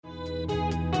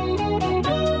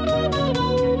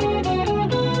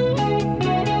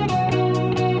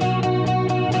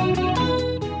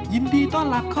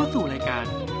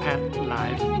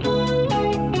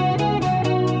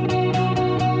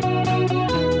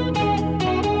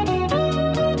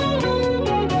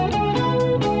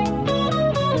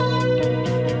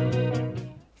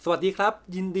สวัสดีครับ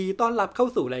ยินดีต้อนรับเข้า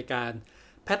สู่รายการ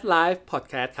Pet Life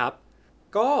Podcast ครับ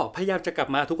ก็พยายามจะกลับ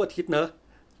มาทุกอาทิตย์เนอะ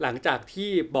หลังจากที่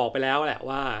บอกไปแล้วแหละ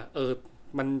ว่า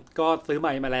มันก็ซื้อให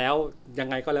ม่มาแล้วยัง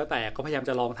ไงก็แล้วแต่ก็พยายาม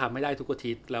จะลองทำให้ได้ทุกอา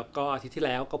ทิตย์แล้วก็อาทิตย์ที่แ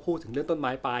ล้วก็พูดถึงเรื่องต้นไ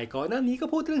ม้ไปก่อนหน้านี้ก็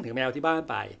พูดเรื่องถึงแมวที่บ้าน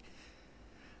ไป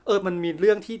มันมีเ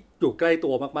รื่องที่อยู่ใกล้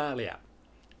ตัวมากๆเลยอ่ะ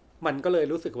มันก็เลย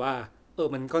รู้สึกว่า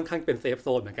มันค่อนข้างเป็นเซฟโซ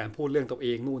นเหมือนกันพูดเรื่องตัวเอ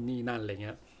งนู่นนี่นั่นอะไรเ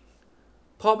งี้ย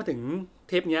พอมาถึง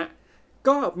เทปเนี้ย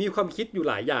ก็มีความคิดอยู่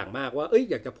หลายอย่างมากว่า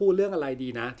อยากจะพูดเรื่องอะไรดี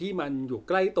นะที่มันอยู่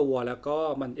ใกล้ตัวแล้วก็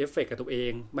มันเอฟเฟกต์กับตัวเอ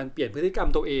งมันเปลี่ยนพฤติกรรม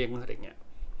ตัวเองอะไรเงี้ย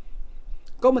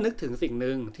ก็มานึกถึงสิ่งห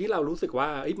นึ่งที่เรารู้สึกว่า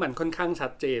มันค่อนข้างชั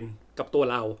ดเจนกับตัว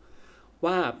เรา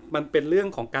ว่ามันเป็นเรื่อง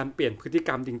ของการเปลี่ยนพฤติก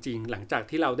รรมจริงๆหลังจาก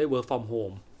ที่เราได้ work from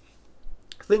home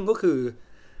ซึ่งก็คือ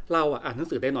เราอ่านหนัง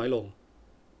สือได้น้อยลง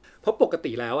เพราะปก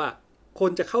ติแล้วค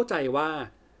นจะเข้าใจว่า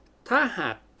ถ้าหา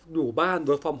กอยู่บ้าน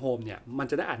work from home เนี่ยมัน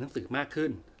จะได้อ่านหนังสือมากขึ้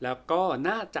นแล้วก็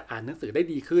น่าจะอ่านหนังสือได้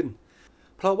ดีขึ้น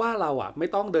เพราะว่าเราไม่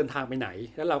ต้องเดินทางไปไหน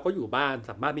แล้วเราก็อยู่บ้าน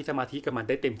สามารถมีสมาธิกับมัน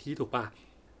ได้เต็มที่ถูกป่ะ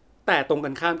แต่ตรงกั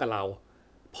นข้ามกับเรา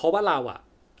เพราะว่าเรา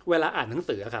เวลาอ่านหนัง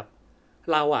สือครับ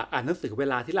เราอ่านหนังสือเว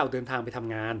ลาที่เราเดินทางไปท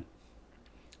ำงาน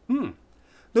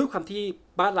ด้วยความที่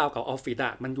บ้านเรากับออฟฟิศ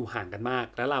มันอยู่ห่างกันมาก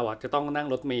แล้วเราจะต้องนั่ง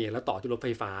รถเมล์แล้วต่อที่รถไฟ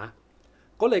ฟ้า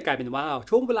ก็เลยกลายเป็นว่า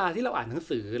ช่วงเวลาที่เราอ่านหนัง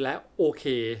สือและโอเค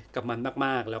กับมันม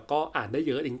ากๆแล้วก็อ่านได้เ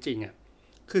ยอะจริง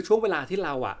ๆคือช่วงเวลาที่เร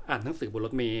าอ่านหนังสือบนร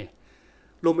ถเมล์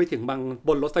รวมไปถึงบ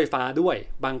นรถไฟฟ้าด้วย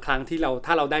บางครั้งที่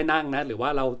ถ้าเราได้นั่งนะหรือว่า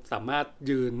เราสามารถ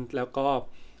ยืนแล้วก็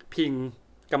พิง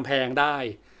กำแพงได้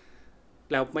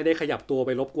แล้วไม่ได้ขยับตัวไป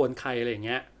รบกวนใครอะไรอย่างเ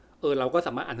งี้ยเราก็ส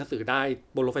ามารถอ่านหนังสือได้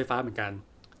บนรถไฟฟ้าเหมือนกัน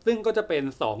ซึ่งก็จะเป็น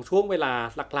2ช่วงเวลา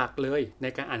หลักๆเลยใน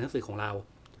การอ่านหนังสือของเรา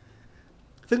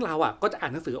ซึ่งเราก็จะอ่า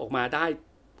นหนังสือออกมาได้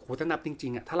ถ้านับจริ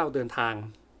งๆถ้าเราเดินทาง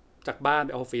จากบ้านไ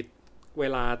ปออฟฟิศเว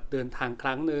ลาเดินทางค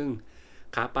รั้งหนึ่ง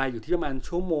ขาไปอยู่ที่ประมาณ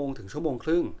ชั่วโมงถึงชั่วโมงค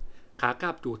รึ่งขาก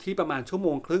ลับอยู่ที่ประมาณชั่วโม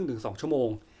งครึ่งถึง2ชั่วโมง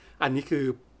อันนี้คือ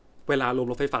เวลารวม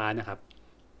รถไฟฟ้านะครับ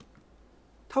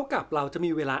เท่ากับเราจะมี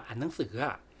เวลาอ่านหนังสือ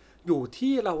อยู่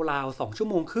ที่ราวๆ2ชั่ว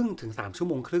โมงครึ่งถึง3ชั่ว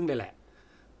โมงครึ่งเลยแหละ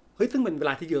ซึ่งเป็นเว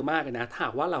ลาที่เยอะมากเลยนะถ้าหา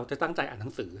กว่าเราจะตั้งใจอ่านหนั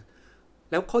งสือ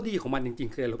แล้วข้อดีของมันจริง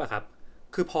ๆคืออะไรรู้ป่ะครับ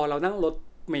คือพอเรานั่งรถ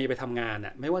เมย์ไปทำงาน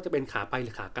ไม่ว่าจะเป็นขาไปห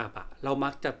รือขากลับเรามั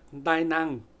กจะได้นั่ง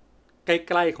ใก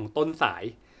ล้ๆของต้นสาย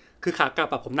คือขากลับ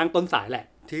ผมนั่งต้นสายแหละ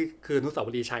ที่คืออนุสาว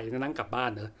รีย์ชัยนั่งกลับบ้า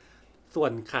นเนอะส่ว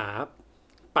นขา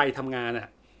ไปทำงาน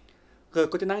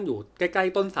ก็จะนั่งอยู่ใกล้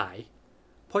ๆต้นสาย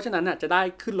เพราะฉะนั้นจะได้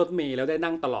ขึ้นรถเมล์แล้วได้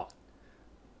นั่งตลอด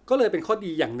ก็เลยเป็นข้อ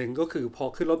ดีอย่างหนึ่งก็คือพอ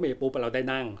ขึ้นรถเมล์ปุ๊บเราได้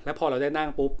นั่งและพอเราได้นั่ง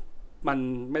ปุ๊บมัน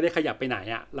ไม่ได้ขยับไปไหน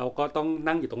เราก็ต้อง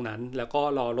นั่งอยู่ตรงนั้นแล้วก็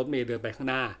รอรถเมล์เดินไปข้าง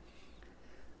หน้า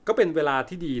ก็เป็นเวลา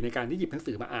ที่ดีในการที่หยิบหนัง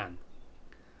สือมาอ่าน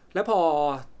แล้วพอ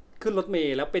ขึ้นรถเม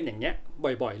ล์แล้วเป็นอย่างเงี้ย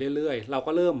บ่อยๆเรื่อยๆเรา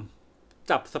ก็เริ่ม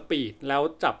จับสปีดแล้ว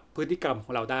จับพฤติกรรมข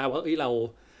องเราได้ว่าเรา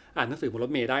อ่านหนังสือบนร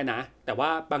ถเมล์ได้นะแต่ว่า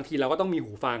บางทีเราก็ต้องมี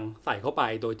หูฟังใส่เข้าไป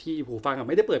โดยที่หูฟัง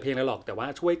ไม่ได้เปิดเพลงอะไรหรอกแต่ว่า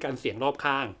ช่วยกันเสียงรอบ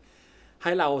ข้างใ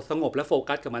ห้เราสงบและโฟ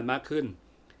กัสกับมันมากขึ้น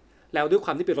แล้วด้วยคว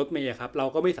ามที่เป็นรถเมล์ครับเรา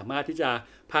ก็ไม่สามารถที่จะ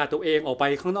พาตัวเองออกไป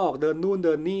ข้างนอกเดินนู่นเ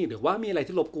ดินนี่หรือว่ามีอะไร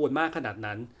ที่รบกวนมากขนาด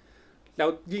นั้นแล้ว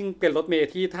ยิ่งเป็นรถเมล์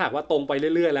ที่ถ้าหากว่าตรงไป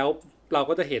เรื่อยๆแล้วเรา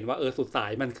ก็จะเห็นว่าสุดสา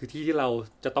ยมันคือที่ที่เรา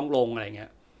จะต้องลงอะไรเงี้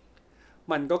ย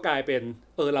มันก็กลายเป็น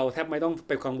เราแทบไม่ต้องไ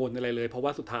ปกังวลอะไรเลยเพราะว่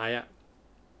าสุดท้าย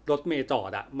รถเมล์จอ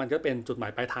ดมันก็เป็นจุดหมา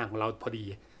ยปลายทางของเราพอดี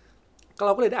ก็เร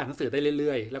าก็เลยได้อ่านหนังสือได้เ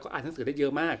รื่อยๆแล้วก็อ่านหนังสือได้เยอ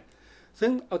ะมากซึ่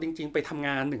งเอาจริงๆไปทำง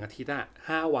าน1อาทิตย์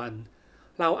5วัน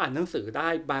เราอ่านหนังสือได้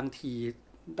บางที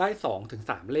ได้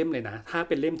2-3เล่มเลยนะถ้าเ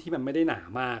ป็นเล่มที่มันไม่ได้หนา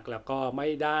มากแล้วก็ไม่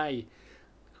ได้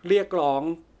เรียกร้อง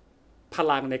พ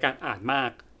ลังในการอ่านมา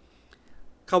ก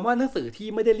คำว่าหนังสือที่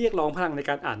ไม่ได้เรียกร้องพลังใน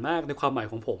การอ่านมากในความหมาย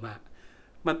ของผม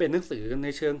มันเป็นหนังสือใน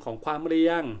เชิงของความเรี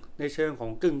ยงในเชิงขอ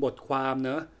งกึ่งบทความเ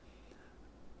นอะ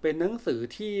เป็นหนังสือ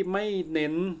ที่ไม่เน้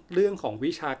นเรื่องของ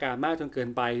วิชาการมากจนเกิน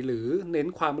ไปหรือเน้น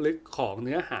ความลึกของเ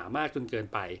นื้อหามากจนเกิน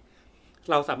ไป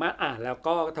เราสามารถอ่านแล้ว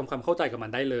ก็ทำความเข้าใจกับมั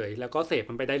นได้เลยแล้วก็เสพ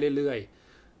มันไปได้เรื่อย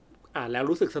ๆอ่านแล้ว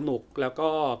รู้สึกสนุกแล้วก็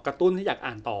กระตุ้นให้อยาก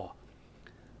อ่านต่อ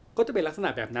ก็จะเป็นลักษณะ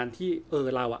แบบนั้นที่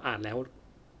เราอ่านแล้ว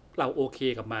เราโอเค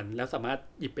กับมันแล้วสามารถ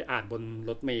หยิบไปอ่านบน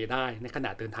รถเมล์ได้ในขณะ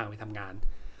เดินทางไปทำงาน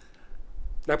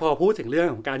และพอพูดถึงเรื่อง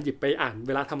ของการหยิบไปอ่านเ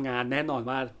วลาทำงานแน่นอน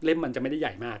ว่าเล่มมันจะไม่ได้ให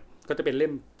ญ่มากก็จะเป็นเล่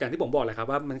มอย่างที่ผมบอกเลยครับ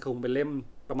ว่ามันคงเป็นเล่ม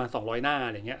ประมาณ200หน้าอ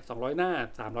ะไรเงี้ย200หน้า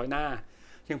300หน้า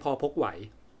ยังพอพกไหว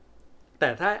แต่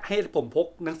ถ้าให้ผมพก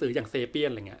หนังสืออย่างเซเปียน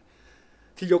อะไรเงี้ย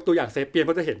ที่ยกตัวอย่างเซเปียน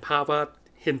ก็จะเห็นภาพว่า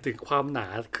เห็นถึงความหนา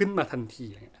ขึ้นมาทันที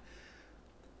อะไรเงี้ย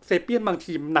เซเปียนบาง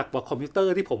ทีหนักกว่าคอมพิวเตอ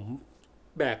ร์ที่ผม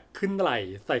แบกขึ้นไหล่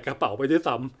ใส่กระเป๋าไปด้วย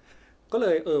ซ้ำก็เล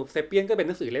ยเซเปียนก็เป็นห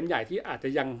นังสือเล่มใหญ่ที่อาจจะ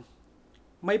ยัง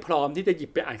ไม่พร้อมที่จะหยิบ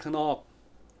ไปอ่านข้างนอก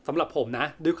สำหรับผมนะ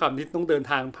ด้วยความที่ต้องเดิน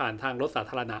ทางผ่านทางรถสา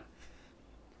ธารณะ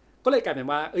ก็เลยกลายเป็น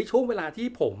ว่าช่วงเวลาที่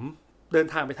ผมเดิน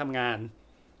ทางไปทำงาน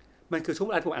มันคือช่วง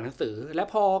เวลาที่ผมอ่านหนังสือและ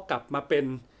พอกลับมาเป็น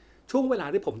ช่วงเวลา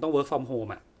ที่ผมต้อง work from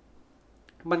home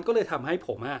มันก็เลยทำให้ผ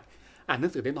มอ่านหนั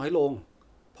งสือได้น้อยลง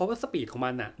เพราะว่าสปีดของมั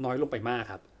นน้อยลงไปมาก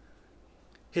ครับ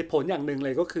เหตุผลอย่างหนึ่งเล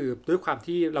ยก็คือด้วยความ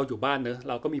ที่เราอยู่บ้านเนอะ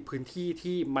เราก็มีพื้นที่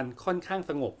ที่มันค่อนข้าง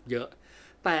สงบเยอะ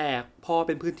แต่พอเ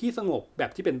ป็นพื้นที่สงบแบ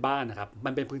บที่เป็นบ้านนะครับมั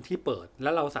นเป็นพื้นที่เปิดแล้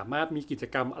วเราสามารถมีกิจ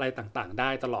กรรมอะไรต่างๆได้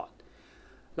ตลอด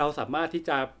เราสามารถที่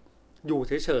จะอยู่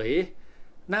เฉย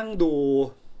ๆนั่งดู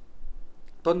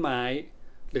ต้นไม้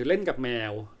หรือเล่นกับแม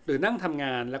วหรือนั่งทำง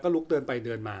านแล้วก็ลุกเดินไปเ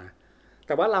ดินมาแ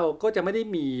ต่ว่าเราก็จะไม่ได้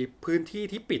มีพื้นที่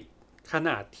ที่ปิดขน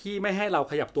าดที่ไม่ให้เรา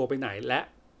ขยับตัวไปไหนและ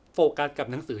โฟกัสกับ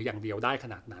หนังสืออย่างเดียวได้ข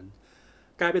นาดนั้น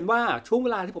กลายเป็นว่าช่วงเว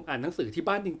ลาที่ผมอ่านหนังสือที่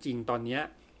บ้านจริงๆตอนนี้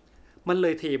มันเล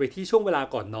ยเทไปที่ช่วงเวลา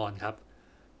ก่อนนอนครับ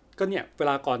ก็เนี่ยเว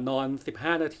ลาก่อนนอน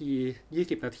15นาที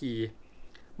20นาที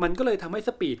มันก็เลยทำให้ส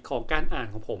ปีดของการอ่าน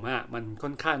ของผมมันค่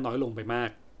อนข้างน้อยลงไปมาก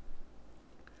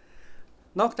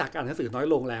นอกจากอ่านหนังสือน้อย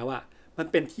ลงแล้วมัน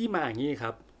เป็นที่มาอย่างนี้ค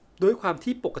รับด้วยความ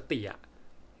ที่ปกติ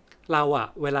เรา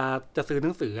เวลาจะซื้อห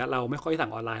นังสือเราไม่ค่อยสั่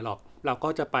งออนไลน์หรอกเราก็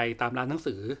จะไปตามร้านหนัง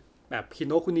สือแบบคิโ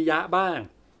นคุนิยะบ้าง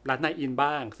ร้านนายอิน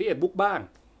บ้างซีเอ็ดบุ๊กบ้าง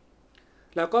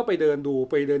แล้วก็ไปเดินดู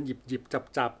ไปเดินหยิบ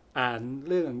จับอ่าน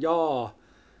เรื่องย่อ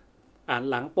อ่าน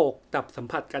หลังปกจับสัม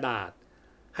ผัสกระดาษ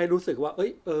ให้รู้สึกว่า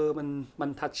มัน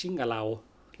ทัชชิ่งกับเ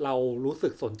รารู้สึ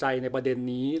กสนใจในประเด็น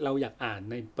นี้เราอยากอ่าน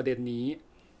ในประเด็นนี้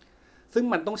ซึ่ง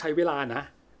มันต้องใช้เวลานะ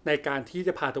ในการที่จ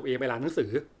ะพาตัวเองไปร้านหนังสื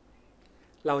อ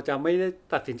เราจะไม่ได้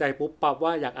ตัดสินใจปุ๊บปั๊บว่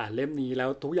าอยากอ่านเล่มนี้แล้ว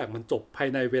ทุกอย่างมันจบภาย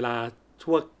ในเวลา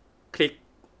ชั่วคลิก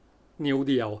นิ้ว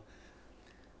เดียว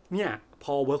เนี่ยพ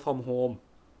อ work from home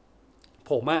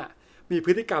ผมมีพ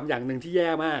ฤติกรรมอย่างหนึ่งที่แย่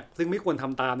มากซึ่งไม่ควรท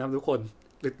ำตามนะทุกคน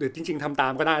หรือจริงๆทำตา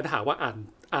มก็ได้ถ้าหากว่า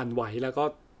อ่านไหวแล้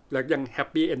วยังแฮป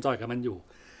ปี้เอนจอยกับมันอยู่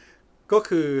ก็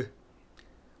คือ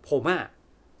ผม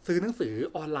ซื้อหนังสือ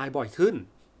ออนไลน์บ่อยขึ้น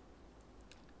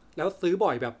แล้วซื้อบ่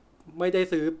อยแบบไม่ได้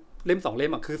ซื้อเล่ม2เล่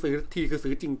มคือซื้อทีคือ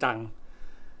ซื้อจริงจัง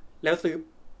แล้ว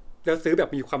ซื้อแบบ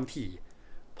มีความถี่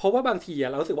เพราะว่าบางที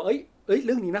เรารู้สึกว่าเ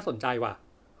รื่องนี้น่าสนใจว่ะ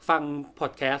ฟังพอ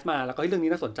ดแคสต์มาแล้วก็เรื่อง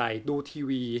นี้น่าสนใจดูที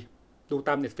วีดูต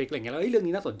าม Netflix อะไรเงี้ยแล้วเรื่อง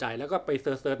นี้น่าสนใจแล้วก็ไปเ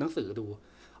ซิร์ชหนังสือดู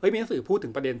มีหนังสือพูดถึ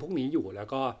งประเด็นพวกนี้อยู่แล้ว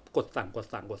ก็กดสั่ง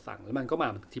แล้วมันก็มา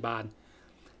ที่บ้าน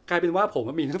กลายเป็นว่าผม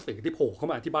มีหนังสือที่โผล่เข้า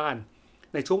มาที่บ้าน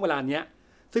ในช่วงเวลาเนี้ย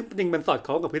ซึ่งจริงมันสอดค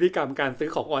ล้องกับพฤติกรรมการซื้อ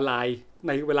ของออนไลน์ใ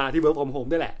นเวลาที่ work from home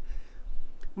ด้วยแหละ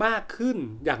มากขึ้น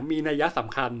อย่างมีนัยส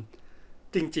ำคัญ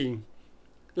จริง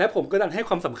ๆและผมก็ดันให้ค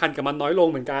วามสำคัญกับมันน้อยลง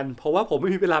เหมือนกันเพราะว่าผมไม่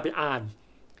มีเวลาไปอ่าน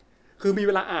คือมีเ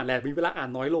วลาอ่านแหละมีเวลาอ่าน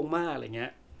น้อยลงมากอะไรเงี้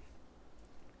ย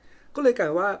ก็เลยกลา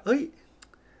ยว่า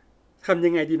ทำยั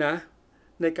งไงดีนะ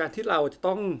ในการที่เราจะ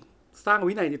ต้องสร้าง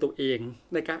วินัยในตัวเอง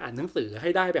ในการอ่านหนังสือให้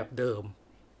ได้แบบเดิม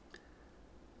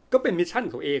ก็เป็นมิชชั่นขอ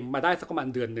งตัวเองมาได้สักประมาณ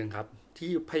เดือนนึงครับที่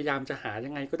พยายามจะหายั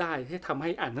งไงก็ได้ให้ทำให้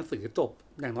อ่านหนังสือจบ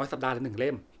อย่างน้อยสัปดาห์ละ1เ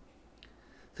ล่ม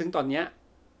ซึ่งตอนนี้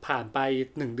ผ่านไป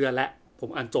1เดือนแล้วผม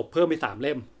อ่านจบเพิ่มไป3เ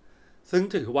ล่มซึ่ง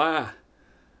ถือว่า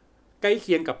ใกล้เ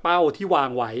คียงกับเป้าที่วาง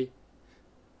ไว้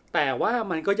แต่ว่า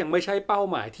มันก็ยังไม่ใช่เป้า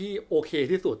หมายที่โอเค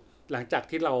ที่สุดหลังจาก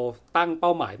ที่เราตั้งเป้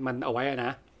าหมายมันเอาไว้น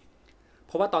ะเ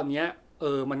พราะว่าตอนนี้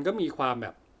มันก็มีความแบ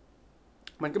บ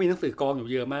มันก็มีหนังสือกองอยู่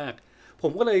เยอะมากผ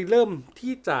มก็เลยเริ่ม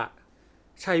ที่จะ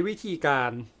ใช้วิธีกา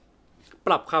รป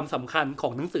รับความสำคัญขอ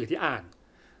งหนังสือที่อ่าน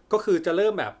ก็คือจะเริ่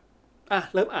มแบบ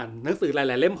เริ่มอ่านหนังสือห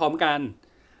ลายๆเล่มพร้อมกัน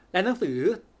และหนังสือ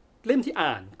เล่มที่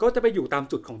อ่านก็จะไปอยู่ตาม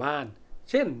จุดของบ้าน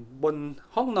เช่นบน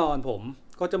ห้องนอนผม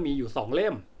ก็จะมีอยู่2เล่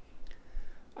ม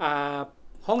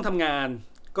ห้องทำงาน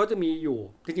ก็จะมีอยู่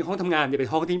จริงๆห้องทำงานเนี่ยเป็น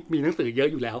ห้องที่มีหนังสือเยอะ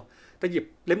อยู่แล้วแต่หยิบ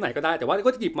เล่มไหนก็ได้แต่ว่า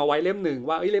ก็จะหยิบมาไว้เล่มหนึ่ง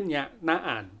ว่าเล่มเนี้ยน่า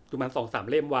อ่านประมาณ 2-3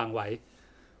 เล่มวางไว้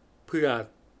เพื่อ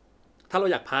ถ้าเรา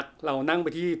อยากพักเรานั่งไป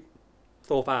ที่โ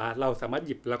ซฟาเราสามารถห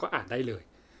ยิบแล้วก็อ่านได้เลย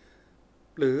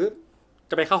หรือ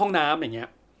จะไปเข้าห้องน้ำอย่างเงี้ย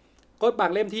ก็บา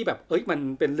งเล่มที่แบบมัน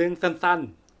เป็นเรื่องสั้น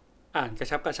ๆอ่านกระ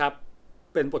ชับ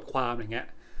เป็นบทความอย่างเงี้ย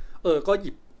ก็ห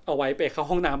ยิบเอาไว้ไปเข้า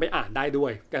ห้องน้ำไปอ่านได้ด้ว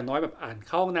ยอย่างน้อยแบบอ่านเ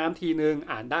ข้าห้องน้ำทีนึง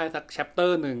อ่านได้สักแชปเตอ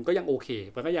ร์นึงก็ยังโอเค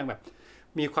มันก็ยังแบบ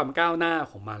มีความก้าวหน้า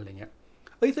ของมันอะไรเงี้ย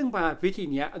ซึ่งมาวิธี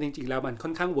นี้จริงๆแล้วมันค่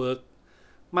อนข้างเวิร์ก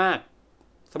มาก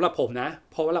สำหรับผมนะ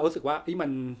เพราะว่าเรารู้สึกว่า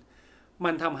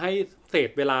มันทำให้เศษ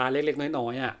เวลาเล็กๆน้อ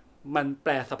ยๆมันแป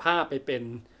ลสภาพไปเป็น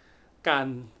การ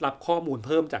รับข้อมูลเ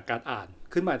พิ่มจากการอ่าน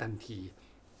ขึ้นมาทันที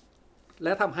แล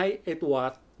ะทำให้ไอตัว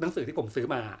หนังสือที่ผมซื้อ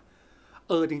มา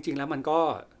จริงๆแล้วมันก็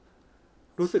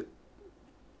รู้สึก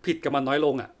ผิดกับมันน้อยล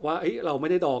งว่าเราไม่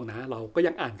ได้ดองนะเราก็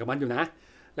ยังอ่านกับมันอยู่นะ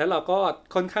แล้วเราก็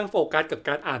ค่อนข้างโฟกัสกับก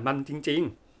ารอ่านมันจริง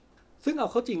ๆซึ่งเอา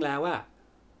เข้าจริงแล้ว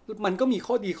มันก็มี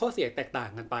ข้อดีข้อเสียแตกต่าง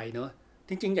กันไปเนอะจ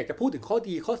จริงๆอยากจะพูดถึงข้อ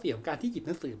ดีข้อเสียของการที่หยิบห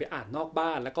นังสือไปอ่านนอกบ้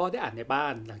านแล้วก็ได้อ่านในบ้า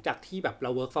นหลังจากที่แบบเร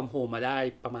า work from home มาได้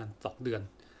ประมาณ2 เดือน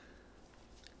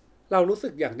เรารู้สึ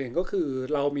กอย่างหนึ่งก็คือ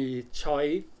เรามีช้อย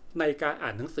ส์ในการอ่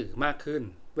านหนังสือมากขึ้น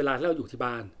เวลาที่เราอยู่ที่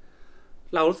บ้าน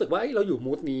เรารู้สึกว่าเราอยู่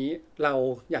มูดนี้เรา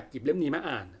อยากหยิบเล่มนี้มา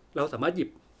อ่านเราสามารถหยิบ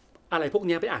อะไรพวก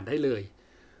นี้ไปอ่านได้เลย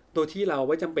โดยที่เราไ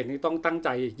ม่จำเป็นที่ต้องตั้งใจ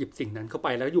หยิบสิ่งนั้นเข้าไป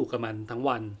แล้วอยู่กับมันทั้ง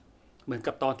วันเหมือน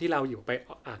กับตอนที่เราอยู่ไป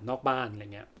อ่านนอกบ้านอะไร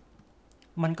เงี้ย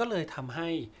มันก็เลยทำให้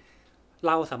เ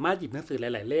ราสามารถหยิบหนังสือห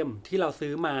ลายๆเล่มที่เรา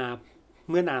ซื้อมา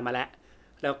เมื่อนานมา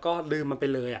แล้วก็ลืมมันไป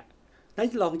เลยได้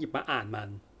ลองหยิบมาอ่านมัน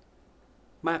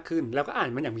มากขึ้นแล้วก็อ่าน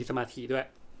มันอย่างมีสมาธิด้วย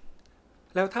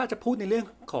แล้วถ้าจะพูดในเรื่อง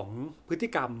ของพฤติ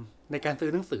กรรมในการซื้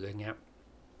อหนังสืออย่างเงี้ย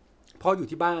พออยู่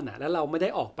ที่บ้านแล้วเราไม่ได้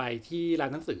ออกไปที่ร้า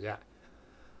นหนังสือ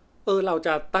เราจ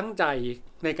ะตั้งใจ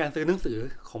ในการซื้อหนังสือ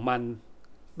ของมัน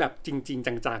แบบจริงๆ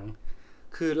จัง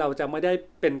ๆคือเราจะไม่ได้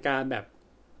เป็นการแบบ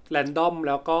แรนดอมแ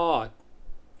ล้ว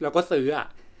ก็ซื้อ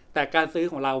แต่การซื้อ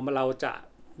ของเราจะ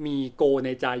มีโกใน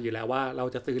ใจอยู่แล้วว่าเรา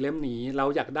จะซื้อเล่มนี้เรา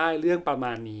อยากได้เรื่องประม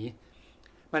าณนี้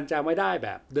มันจะไม่ได้แบ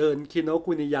บเดินคิโน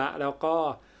กุนิยะแล้วก็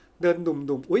เดิน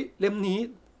ดุ่มๆอุ๊ยเล่มนี้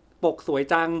ปกสวย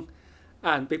จัง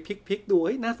อ่านไปพลิกๆดู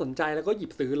น่าสนใจแล้วก็หยิ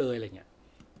บซื้อเลยอะไรเงี้ย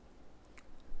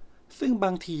ซึ่งบ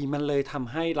างทีมันเลยท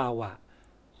ำให้เรา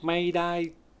ไม่ได้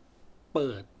เ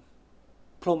ปิด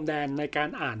พรมแดนในการ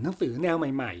อ่านหนังสือแนวใ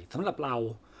หม่ๆสำหรับเรา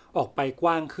ออกไปก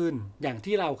ว้างขึ้นอย่าง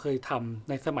ที่เราเคยทำ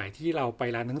ในสมัยที่เราไป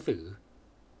ร้านหนังสือ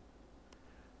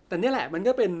แต่นี่แหละมัน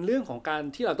ก็เป็นเรื่องของการ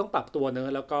ที่เราต้องปรับตัวเนอะ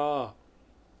แล้วก็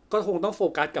คงต้องโฟ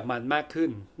กัสกับมันมากขึ้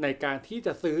นในการที่จ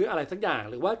ะซื้ออะไรสักอย่าง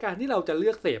หรือว่าการที่เราจะเลื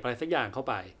อกเสพอะไรสักอย่างเข้า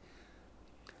ไป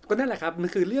ก็นั่นแหละครับมัน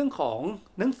คือเรื่องของ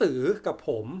หนังสือกับผ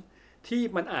มที่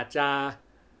มันอาจจะ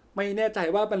ไม่แน่ใจ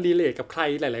ว่ามันรีเลทกับใคร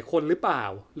หลายๆคนหรือเปล่า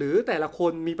หรือแต่ละค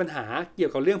นมีปัญหาเกี่ย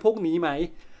วกับเรื่องพวกนี้ไหม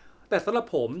แต่สำหรับ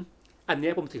ผมอัน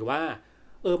นี้ผมถือว่า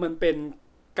มันเป็น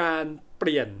การเป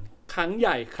ลี่ยนครั้งให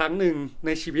ญ่ครั้งหนึ่งใน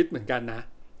ชีวิตเหมือนกันนะ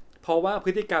เพราะว่าพ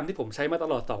ฤติกรรมที่ผมใช้มาต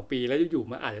ลอด2 ปีแล้วอยู่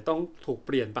ๆมันอาจจะต้องถูกเ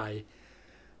ปลี่ยนไป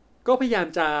ก็พยายาม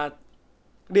จะ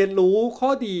เรียนรู้ข้อ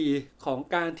ดีของ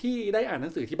การที่ได้อ่านหนั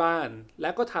งสือที่บ้านและ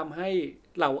ก็ทำให้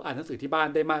เราอ่านหนังสือที่บ้าน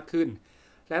ได้มากขึ้น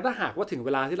และถ้าหากว่าถึงเว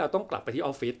ลาที่เราต้องกลับไปที่อ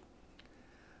อฟฟิศ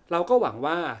เราก็หวัง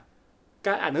ว่าก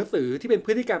ารอ่านหนังสือที่เป็นพ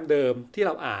ฤติกรรมเดิมที่เ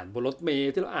ราอ่านบนรถเม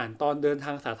ล์ที่เราอ่านตอนเดินท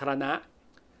างสาธารณะ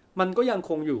มันก็ยัง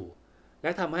คงอยู่และ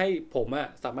ทำให้ผม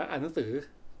สามารถอ่านหนังสือ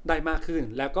ได้มากขึ้น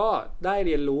แล้วก็ได้เ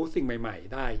รียนรู้สิ่งใหม่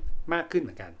ๆได้มากขึ้นเห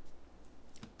มือนกัน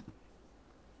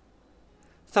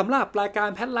สำหรับรายการ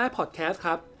Pet Life Podcast ค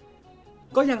รับ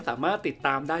ก็ยังสามารถติดต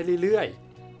ามได้เรื่อย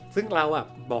ๆซึ่งเรา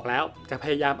บอกแล้วจะพ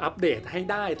ยายามอัปเดตให้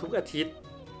ได้ทุกอาทิตย์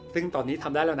ซึ่งตอนนี้ท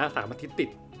ำได้แล้วนะ3 อาทิตย์ติด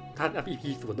ถ้าอัพ EP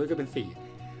 0ด้วยก็เป็น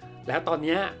4แล้วตอน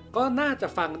นี้ก็น่าจะ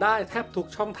ฟังได้แทบทุก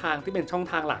ช่องทางที่เป็นช่อง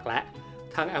ทางหลักและ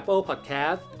ทาง Apple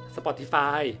Podcast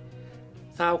Spotify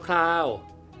SoundCloud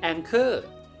Anchor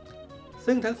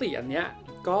ซึ่งทั้ง4อันเนี้ย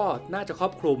ก็น่าจะครอ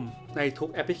บคลุมในทุก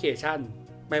แอปพลิเคชัน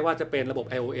ไม่ว่าจะเป็นระบบ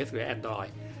iOS หรือ Android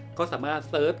ก็สามารถ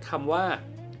เซิร์ชคำว่า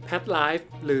Pet Life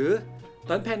หรือ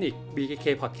Don't Panic BKK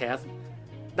Podcast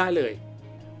ได้เลย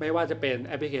ไม่ว่าจะเป็น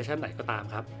แอปพลิเคชันไหนก็ตาม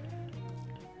ครับ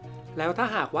แล้วถ้า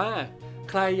หากว่า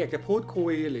ใครอยากจะพูดคุ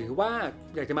ยหรือว่า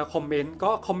อยากจะมาคอมเมนต์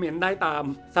ก็คอมเมนต์ได้ตาม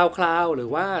SoundCloud หรือ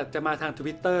ว่าจะมาทาง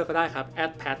Twitter ก็ได้ครับ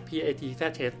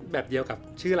 @patpatz แบบเดียวกับ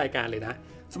ชื่อรายการเลยนะ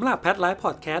สำหรับ Pet Life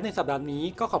Podcast ในสัปดาห์นี้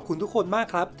ก็ขอบคุณทุกคนมาก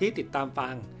ครับที่ติดตามฟั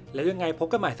งแล้วยังไงพบ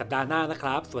กันใหม่สัปดาห์หน้านะค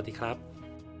รับสวัสดีครั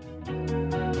บ